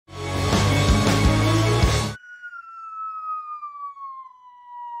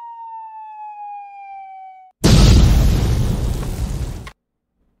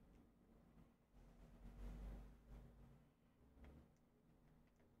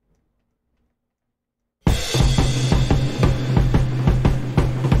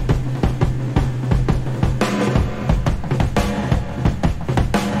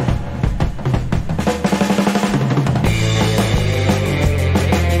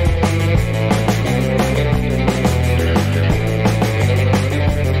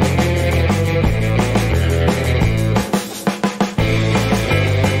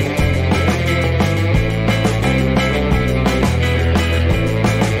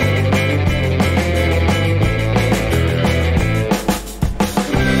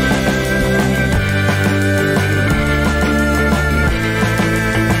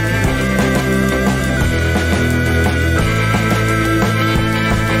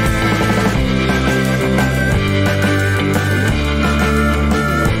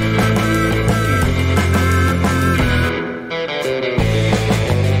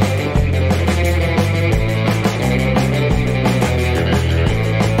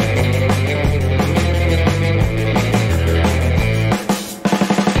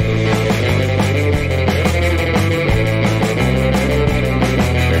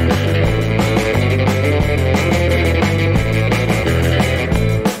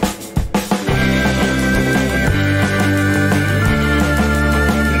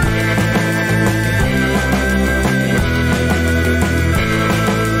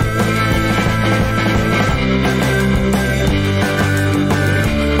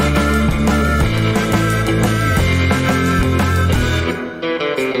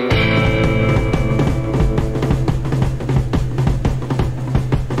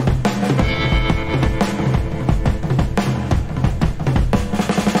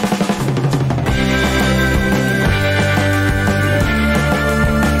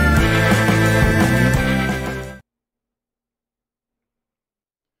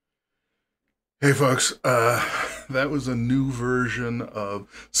Hey folks, that was a new version of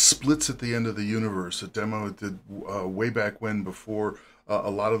Splits at the End of the Universe, a demo I did way back when before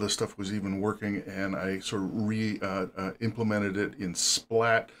a lot of the stuff was even working, and I sort of implemented it in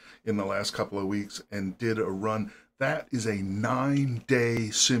Splat in the last couple of weeks and did a run. That is a 9-day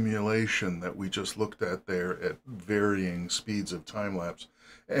simulation that we just looked at there at varying speeds of time lapse.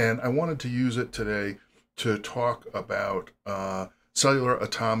 And I wanted to use it today to talk about cellular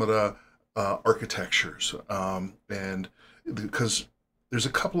automata architectures, and because there's a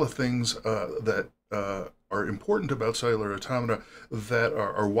couple of things that are important about cellular automata that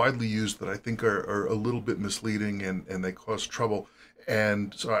are widely used that I think are a little bit misleading, and they cause trouble.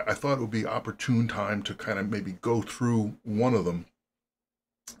 And so I thought it would be opportune time to kind of maybe go through one of them.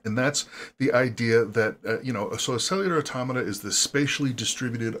 And that's the idea that, so a cellular automata is this spatially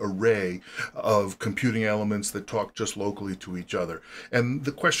distributed array of computing elements that talk just locally to each other. And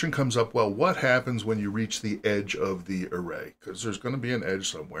the question comes up, well, what happens when you reach the edge of the array? Because there's going to be an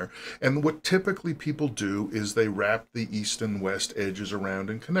edge somewhere. And what typically people do is they wrap the east and west edges around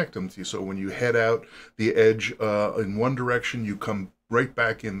and connect them to you. So when you head out the edge in one direction, you come right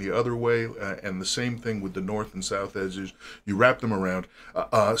back in the other way, and the same thing with the north and south edges. You wrap them around,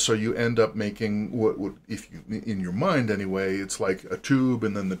 so you end up making what, if you, in your mind anyway, it's like a tube,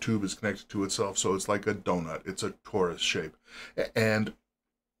 and then the tube is connected to itself, so it's like a donut. It's a torus shape, and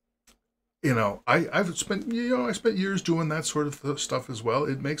I've spent I spent years doing that sort of stuff as well.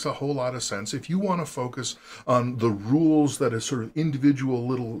 It makes a whole lot of sense. If you want to focus on the rules that a sort of individual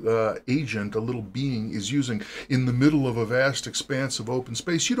little agent, a little being is using in the middle of a vast expanse of open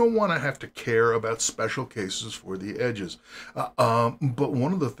space, you don't want to have to care about special cases for the edges. But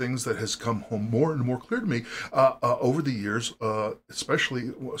one of the things that has come home more and more clear to me over the years,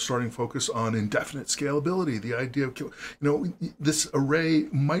 especially starting focus on indefinite scalability, the idea of, this array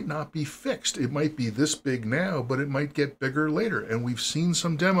might not be fixed. It might be this big now, but it might get bigger later. And we've seen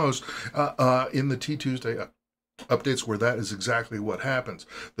some demos in the T2sday updates where that is exactly what happens.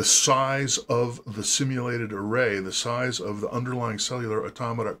 The size of the simulated array, the size of the underlying cellular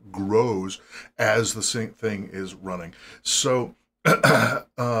automata grows as the thing is running. So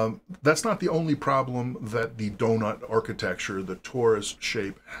that's not the only problem that the donut architecture, the torus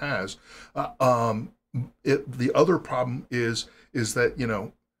shape, has. The other problem is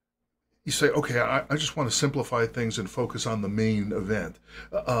that, you say, okay, I just want to simplify things and focus on the main event.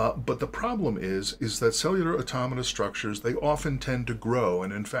 But the problem is that cellular automata structures, they often tend to grow.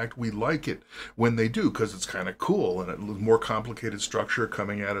 And in fact, we like it when they do, because it's kind of cool and a more complicated structure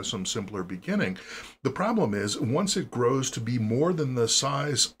coming out of some simpler beginning. The problem is, once it grows to be more than the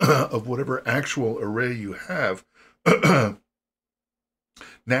size of whatever actual array you have,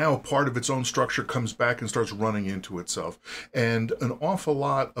 now part of its own structure comes back and starts running into itself. And an awful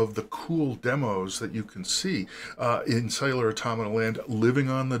lot of the cool demos that you can see in cellular automata land living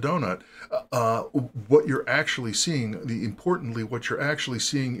on the donut, what you're actually seeing, importantly, what you're actually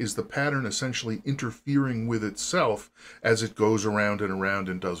seeing is the pattern essentially interfering with itself as it goes around and around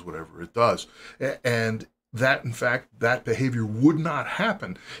and does whatever it does. And that, in fact, that behavior would not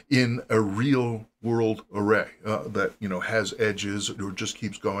happen in a real world array that, has edges or just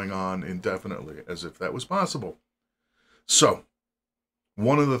keeps going on indefinitely, as if that was possible. So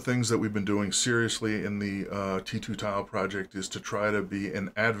one of the things that we've been doing seriously in the T2 tile project is to try to be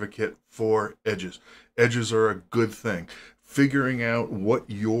an advocate for edges. Edges are a good thing. Figuring out what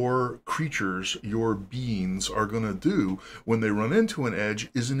your creatures, your beings are going to do when they run into an edge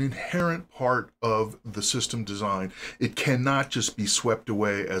is an inherent part of the system design. It cannot just be swept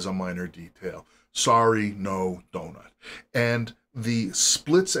away as a minor detail. Sorry, no donut. And the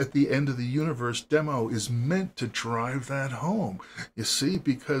splits at the end of the universe demo is meant to drive that home. You see,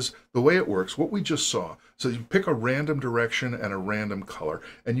 because the way it works, what we just saw, so you pick a random direction and a random color,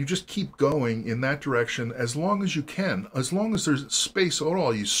 and you just keep going in that direction as long as you can. As long as there's space at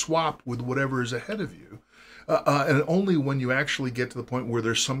all, you swap with whatever is ahead of you. And only when you actually get to the point where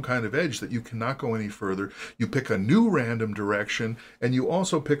there's some kind of edge that you cannot go any further, you pick a new random direction, and you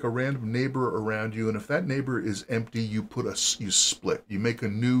also pick a random neighbor around you. And if that neighbor is empty, you split. You make a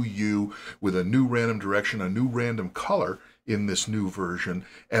new U with a new random direction, a new random color in this new version,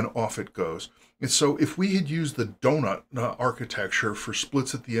 and off it goes. And so if we had used the donut architecture for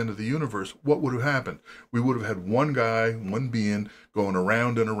splits at the end of the universe, what would have happened? We would have had one guy, one being, going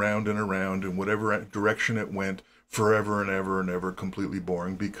around and around and around in whatever direction it went forever and ever and ever, completely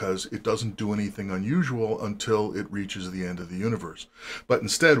boring, because it doesn't do anything unusual until it reaches the end of the universe. But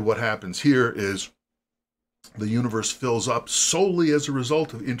instead, what happens here is The universe fills up solely as a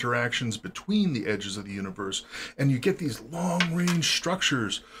result of interactions between the edges of the universe, and you get these long-range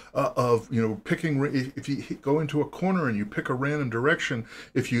structures of, picking. If you go into a corner and you pick a random direction,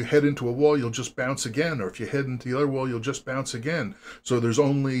 if you head into a wall, you'll just bounce again, or if you head into the other wall, you'll just bounce again. So there's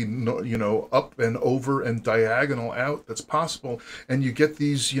only, up and over and diagonal out that's possible, and you get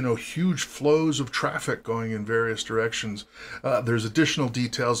these, huge flows of traffic going in various directions. There's additional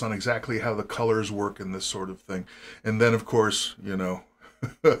details on exactly how the colors work in this sort of thing. And then, of course,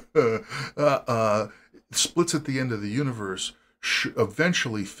 splits at the end of the universe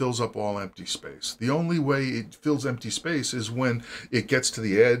eventually fills up all empty space. The only way it fills empty space is when it gets to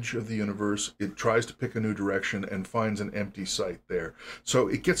the edge of the universe, it tries to pick a new direction and finds an empty site there. So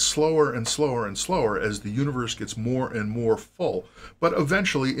it gets slower and slower and slower as the universe gets more and more full. But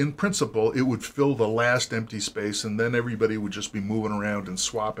eventually, in principle, it would fill the last empty space, and then everybody would just be moving around and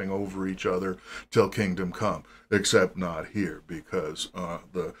swapping over each other till Kingdom Come. Except not here, because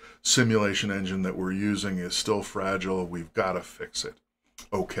the simulation engine that we're using is still fragile. We've got to fix it.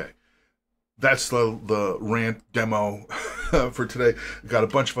 Okay, that's the rant demo for today. Got a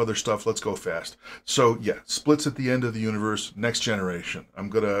bunch of other stuff. Let's go fast. So yeah, splits at the end of the universe, next generation. I'm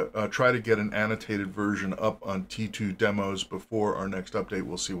gonna try to get an annotated version up on T2 demos before our next update.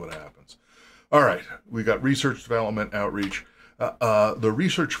 We'll see what happens. All right, we got research, development, outreach. The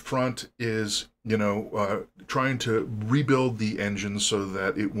research front is, trying to rebuild the engine so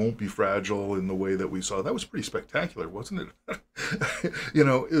that it won't be fragile in the way that we saw. That was pretty spectacular, wasn't it?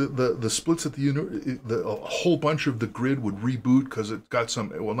 The splits at a whole bunch of the grid would reboot because it got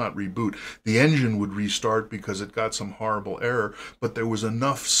some, well, not reboot, the engine would restart because it got some horrible error, but there was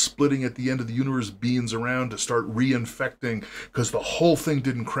enough splitting at the end of the universe beans around to start reinfecting because the whole thing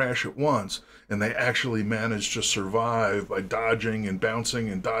didn't crash at once, and they actually managed to survive by dodging and bouncing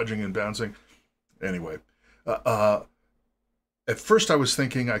and dodging and bouncing. Anyway, at first I was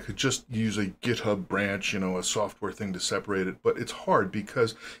thinking I could just use a GitHub branch, a software thing to separate it, but it's hard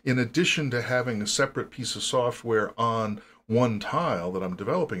because in addition to having a separate piece of software on one tile that I'm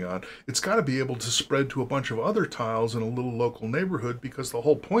developing on, it's got to be able to spread to a bunch of other tiles in a little local neighborhood, because the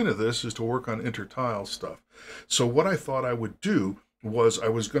whole point of this is to work on inter-tile stuff. So what I thought I would do was I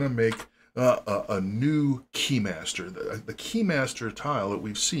was going to make a new Keymaster. The Keymaster tile that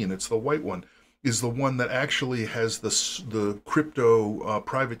we've seen, it's the white one, is the one that actually has the crypto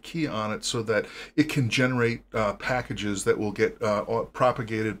private key on it, so that it can generate packages that will get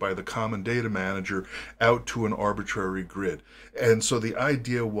propagated by the common data manager out to an arbitrary grid. And so the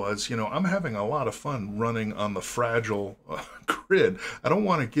idea was, I'm having a lot of fun running on the fragile grid. I don't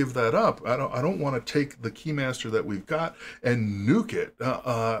want to give that up. I don't want to take the Keymaster that we've got and nuke it,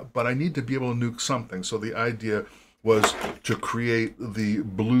 but I need to be able to nuke something. So the idea was to create the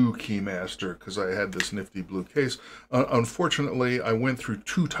blue Keymaster, because I had this nifty blue case. Unfortunately, I went through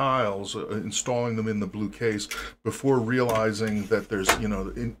 2 tiles installing them in the blue case before realizing that there's,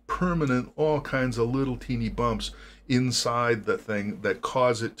 in permanent, all kinds of little teeny bumps inside the thing that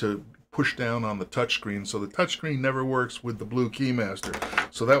cause it to push down on the touchscreen. So the touchscreen never works with the blue Keymaster.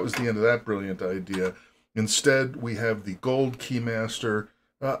 So that was the end of that brilliant idea. Instead, we have the gold Keymaster,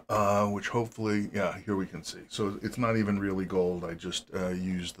 which hopefully, yeah, here we can see. So it's not even really gold. I just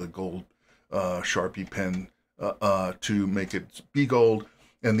used the gold Sharpie pen to make it be gold.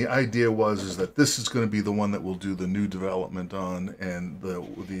 And the idea is that this is going to be the one that we'll do the new development on, and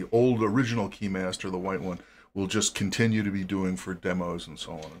the old original Keymaster, the white one, will just continue to be doing for demos and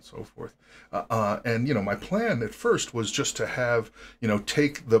so on and so forth. And, my plan at first was just to have,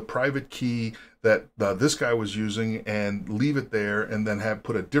 take the private key that this guy was using and leave it there, and then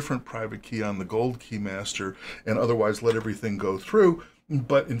put a different private key on the gold Keymaster, and otherwise let everything go through.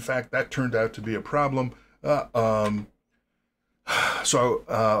 But in fact, that turned out to be a problem.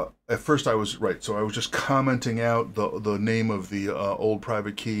 So at first I was right. So I was just commenting out the name of the old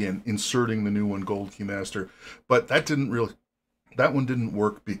private key and inserting the new one, gold Keymaster. But that one didn't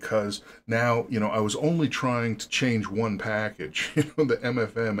work, because now, I was only trying to change one package, the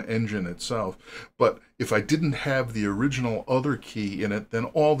MFM engine itself. But if I didn't have the original other key in it, then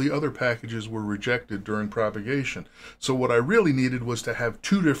all the other packages were rejected during propagation. So what I really needed was to have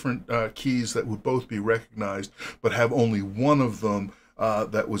 2 different keys that would both be recognized, but have only one of them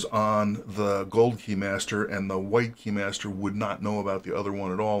that was on the gold Keymaster, and the white Keymaster would not know about the other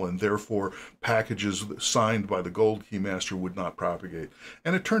one at all, and therefore packages signed by the gold Keymaster would not propagate.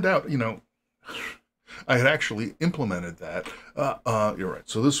 And it turned out, I had actually implemented that. You're right.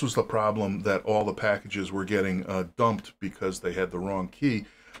 So this was the problem, that all the packages were getting dumped because they had the wrong key.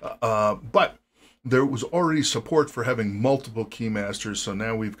 But there was already support for having multiple keymasters, so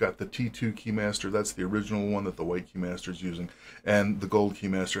now we've got the T2 keymaster. That's the original one that the white keymaster is using, and the gold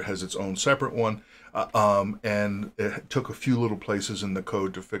keymaster has its own separate one. And it took a few little places in the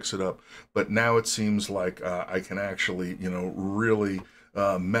code to fix it up, but now it seems like I can actually, really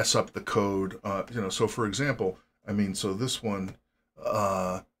mess up the code. So for example, I mean, so this one,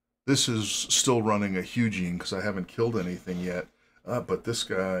 this is still running a Hugene because I haven't killed anything yet, but this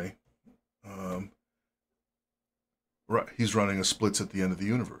guy. Right, he's running a splits at the end of the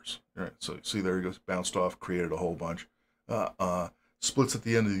universe. All right, so see there he goes, bounced off, created a whole bunch. Splits at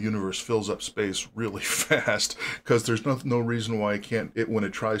the end of the universe fills up space really fast because there's no reason why it can't. When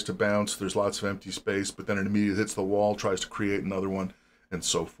it tries to bounce, there's lots of empty space, but then it immediately hits the wall, tries to create another one, and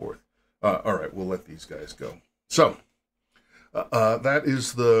so forth. All right, we'll let these guys go. So that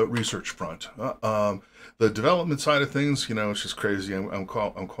is the research front. The development side of things, it's just crazy. I'm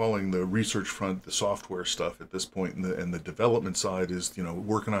calling the research front the software stuff at this point, and the development side is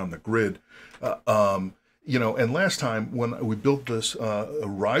working on the grid. And last time when we built this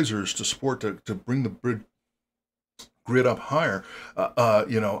risers to support to bring the grid up higher,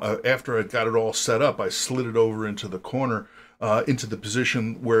 after I got it all set up, I slid it over into the corner, into the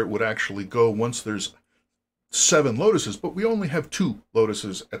position where it would actually go once there's 7 lotuses, but we only have 2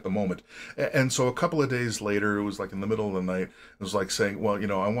 lotuses at the moment. And so a couple of days later, it was like in the middle of the night, it was like saying, well,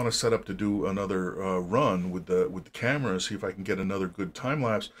 I want to set up to do another run with the camera, see if I can get another good time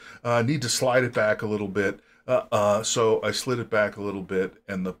lapse. I need to slide it back a little bit. So I slid it back a little bit,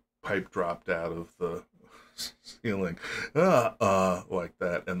 and the pipe dropped out of the ceiling like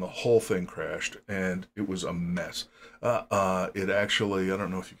that, and the whole thing crashed, and it was a mess. It actually, I don't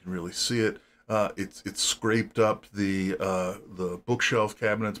know if you can really see it. It scraped up the bookshelf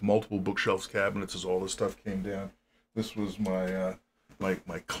cabinets, multiple bookshelf cabinets, as all this stuff came down. This was my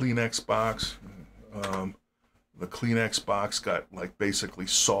my Kleenex box. The Kleenex box got basically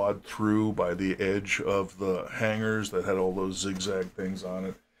sawed through by the edge of the hangers that had all those zigzag things on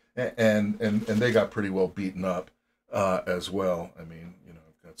it, and they got pretty well beaten up as well. I mean,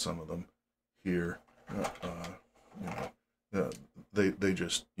 I've got some of them here. They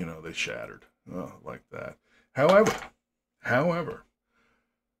just they shattered. Like that. However,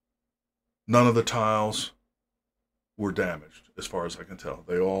 none of the tiles were damaged, as far as I can tell.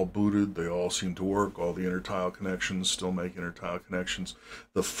 They all booted. They all seem to work. All the intertile connections still make intertile connections.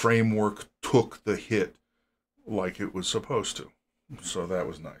 The framework took the hit like it was supposed to, so that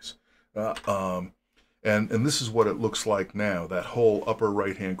was nice. And this is what it looks like now. That whole upper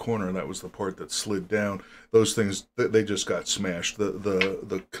right-hand corner, that was the part that slid down. Those things, they just got smashed.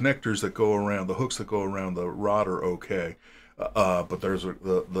 The connectors that go around, the hooks that go around the rod are okay, but there's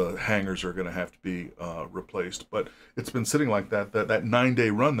the hangers are going to have to be replaced. But it's been sitting like that. That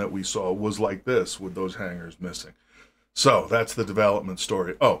 9-day run that we saw was like this, with those hangers missing. So that's the development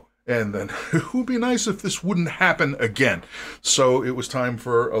story. Oh, and then it would be nice if this wouldn't happen again. So it was time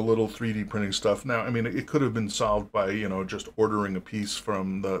for a little 3D printing stuff. Now, I mean, it could have been solved by, just ordering a piece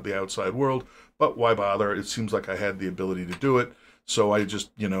from the outside world, but why bother? It seems like I had the ability to do it. So I just,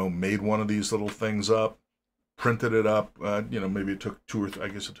 made one of these little things up, printed it up, maybe it took 2 or 3, I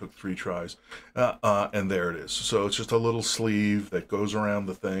guess it took 3 tries, and there it is. So it's just a little sleeve that goes around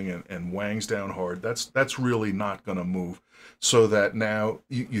the thing and wangs down hard. That's really not going to move. So that now,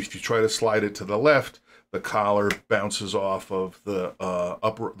 if you try to slide it to the left, the collar bounces off of the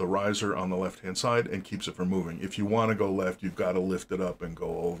the riser on the left-hand side and keeps it from moving. If you want to go left, you've got to lift it up and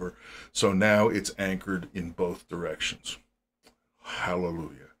go over. So now it's anchored in both directions.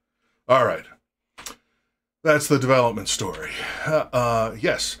 Hallelujah. All right. That's the development story.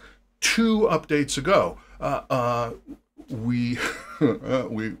 Yes, 2 updates ago, we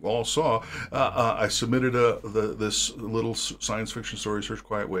we all saw I submitted this little science fiction story search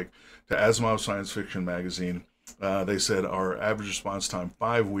quiet wake to Asimov Science Fiction magazine. They said our average response time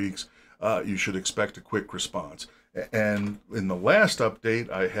 5 weeks. You should expect a quick response. And in the last update,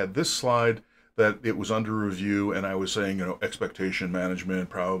 I had this slide that it was under review, and I was saying, expectation management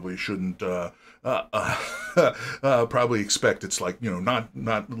probably shouldn't probably expect it's like, not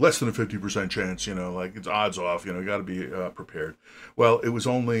less than a 50% chance, like it's odds off, you got to be prepared. Well, it was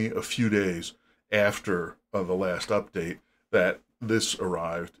only a few days after the last update that this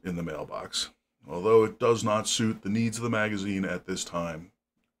arrived in the mailbox. Although it does not suit the needs of the magazine at this time,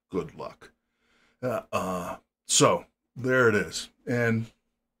 good luck. So there it is. And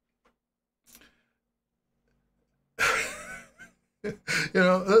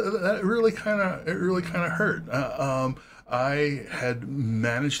That really kind of hurt. I had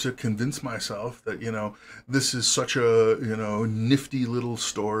managed to convince myself that, this is such a, nifty little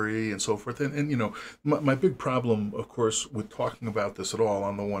story and so forth. And my big problem, of course, with talking about this at all,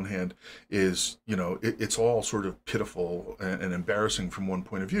 on the one hand, is, it's all sort of pitiful and embarrassing from one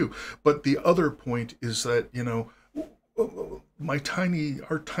point of view. But the other point is that,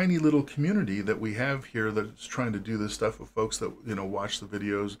 our tiny little community that we have here that's trying to do this stuff, with folks that watch the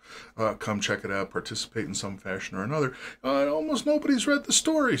videos, come check it out, participate in some fashion or another. Almost nobody's read the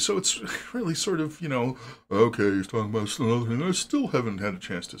story, so it's really sort of okay, he's talking about another thing I still haven't had a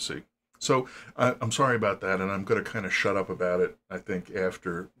chance to see. So I'm sorry about that, and I'm going to kind of shut up about it. I think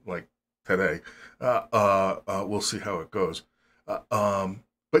after like today, we'll see how it goes.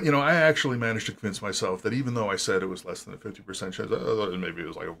 But, I actually managed to convince myself that even though I said it was less than a 50% chance, maybe it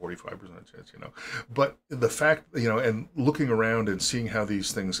was like a 45% chance, But the fact, and looking around and seeing how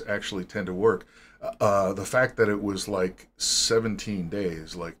these things actually tend to work, the fact that it was like 17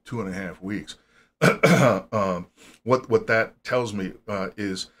 days, like 2.5 weeks, what that tells me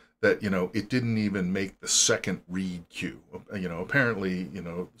is that, it didn't even make the second read queue. Apparently,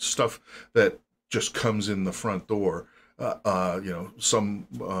 stuff that just comes in the front door,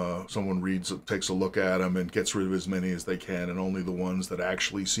 someone reads, takes a look at them and gets rid of as many as they can, and only the ones that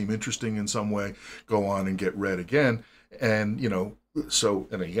actually seem interesting in some way go on and get read again. And, and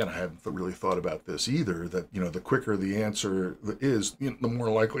again, I haven't really thought about this either, that, the quicker the answer is, the more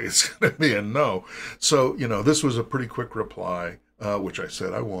likely it's going to be a no. So, this was a pretty quick reply, which I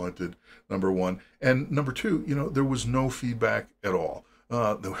said I wanted, number one. And number two, there was no feedback at all.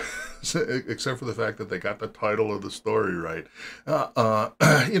 Except for the fact that they got the title of the story right.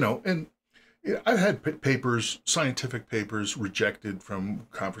 And I've had scientific papers rejected from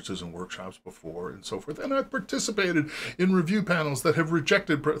conferences and workshops before and so forth. And I've participated in review panels that have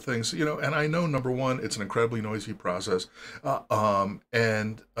rejected things, and I know, number one, it's an incredibly noisy process.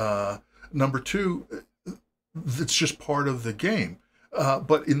 And number two, it's just part of the game.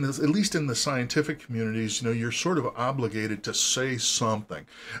 But at least in the scientific communities, you're sort of obligated to say something.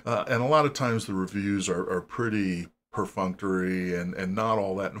 And a lot of times the reviews are pretty perfunctory and not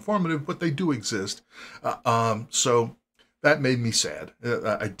all that informative, but they do exist. So that made me sad.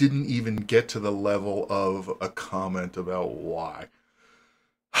 I didn't even get to the level of a comment about why.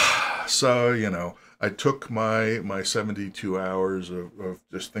 So, I took my 72 hours of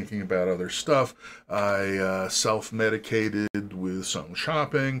just thinking about other stuff. I self-medicated with some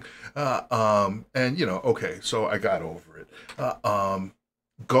shopping. Okay, so I got over it.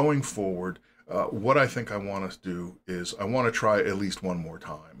 Going forward, what I think I want to do is I want to try at least one more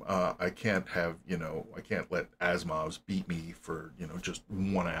time. I can't let Asimov's beat me for, just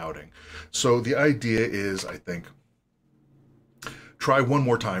one outing. So the idea is, I think, try one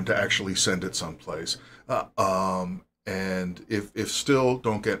more time to actually send it someplace. And if still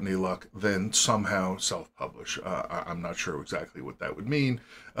don't get any luck, then somehow self-publish. I'm not sure exactly what that would mean.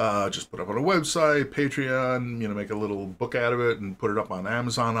 Just put up on a website, Patreon, make a little book out of it and put it up on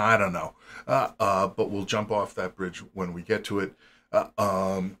Amazon. I don't know. But we'll jump off that bridge when we get to it.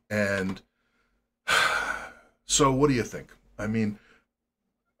 And so what do you think? I mean,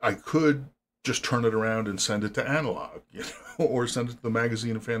 I could just turn it around and send it to Analog, or send it to the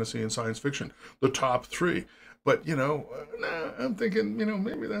Magazine of Fantasy and Science Fiction, the top 3. But, I'm thinking,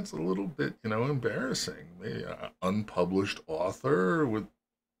 maybe that's a little bit, embarrassing. Maybe an unpublished author with,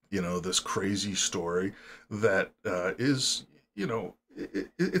 this crazy story that is,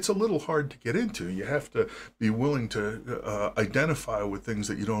 it's a little hard to get into. You have to be willing to identify with things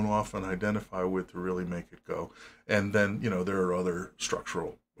that you don't often identify with to really make it go. And then, there are other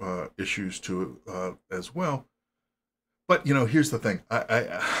structural issues to it as well. But, here's the thing.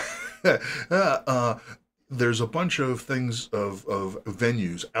 There's a bunch of things, of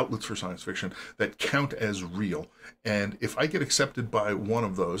venues, outlets for science fiction that count as real. And if I get accepted by one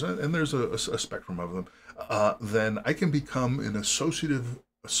of those, and there's a spectrum of them, then I can become an associate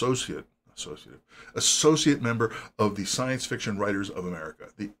member of the Science Fiction Writers of America,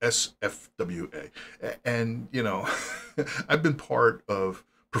 the SFWA. And, I've been part of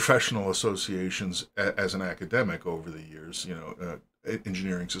professional associations as an academic over the years,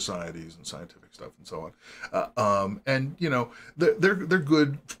 engineering societies and scientific stuff and so on. And, they're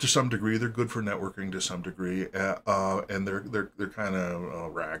good to some degree. They're good for networking to some degree. And they're kind of a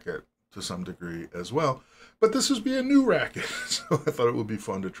racket to some degree as well. But this would be a new racket. So I thought it would be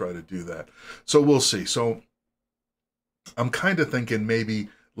fun to try to do that. So we'll see. So I'm kind of thinking maybe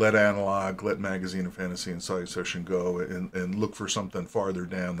let analog, let magazine and fantasy and science session go, and look for something farther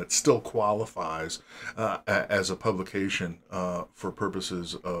down that still qualifies as a publication for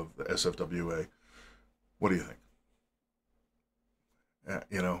purposes of the SFWA. What do you think?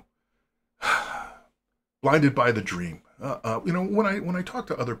 You know, blinded by the dream. When I talk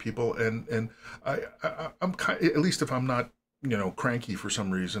to other people, and I'm kind, at least if I'm not cranky for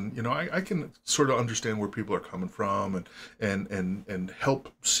some reason, I can sort of understand where people are coming from, and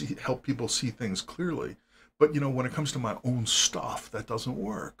help people see things clearly. But when it comes to my own stuff, that doesn't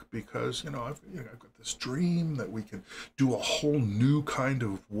work, because I've got this dream that we can do a whole new kind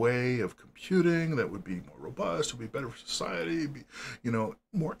of way of computing that would be more robust, would be better for society, be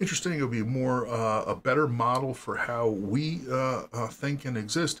more interesting. It would be more a better model for how we think and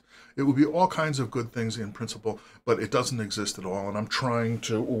exist. It would be all kinds of good things in principle, but it doesn't exist at all, and I'm trying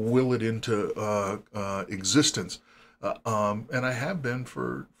to will it into existence, and I have been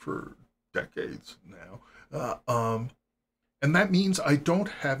for decades now. And that means I don't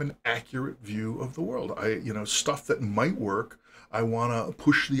have an accurate view of the world. Stuff that might work, I want to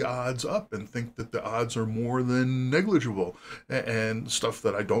push the odds up and think that the odds are more than negligible. And stuff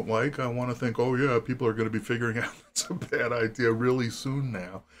that I don't like, I want to think, oh yeah, people are going to be figuring out that's a bad idea really soon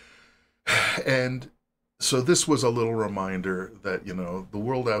now. And so this was a little reminder that, the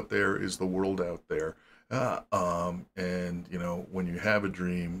world out there is the world out there. And when you have a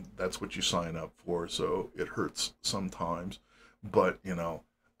dream, that's what you sign up for. So it hurts sometimes, but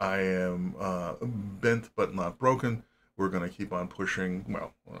I am bent but not broken. We're going to keep on pushing.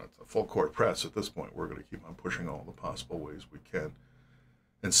 Well, it's a full court press at this point. We're going to keep on pushing all the possible ways we can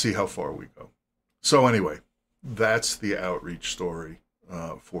and see how far we go. So anyway, that's the outreach story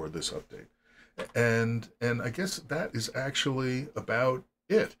for this update, and I guess that is actually about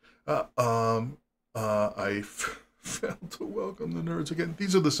it. I failed to welcome the nerds again.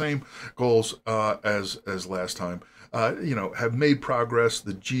 These are the same goals as last time. Have made progress.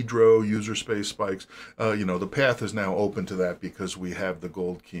 The GDRO user space spikes. The path is now open to that because we have the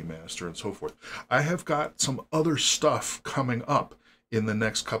gold Keymaster and so forth. I have got some other stuff coming up in the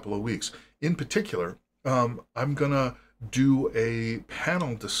next couple of weeks. In particular, I'm gonna do a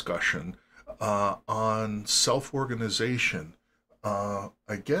panel discussion on self-organization. I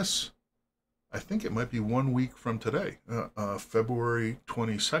think it might be 1 week from today, February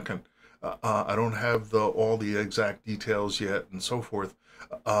 22nd. I don't have all the exact details yet and so forth,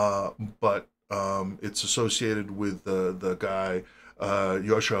 but it's associated with the guy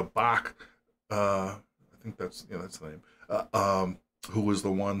Yosha Bach. I think that's the name. Who was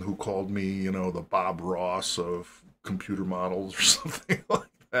the one who called me, the Bob Ross of computer models or something like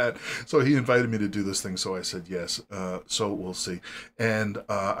that. So he invited me to do this thing, so I said yes. So we'll see. And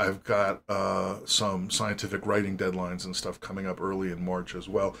I've got some scientific writing deadlines and stuff coming up early in March as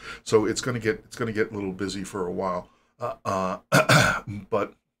well. So it's gonna get a little busy for a while.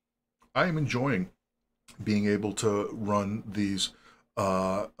 But I am enjoying being able to run these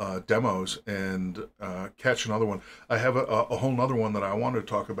demos and catch another one. I have a whole nother one that I wanted to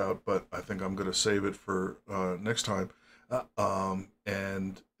talk about, but I think I'm going to save it for next time.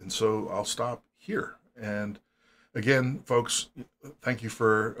 And so I'll stop here. And again, folks, thank you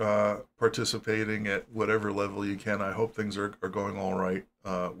for participating at whatever level you can. I hope things are going all right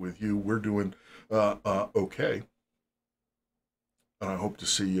with you. We're doing okay. And I hope to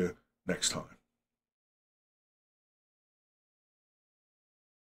see you next time.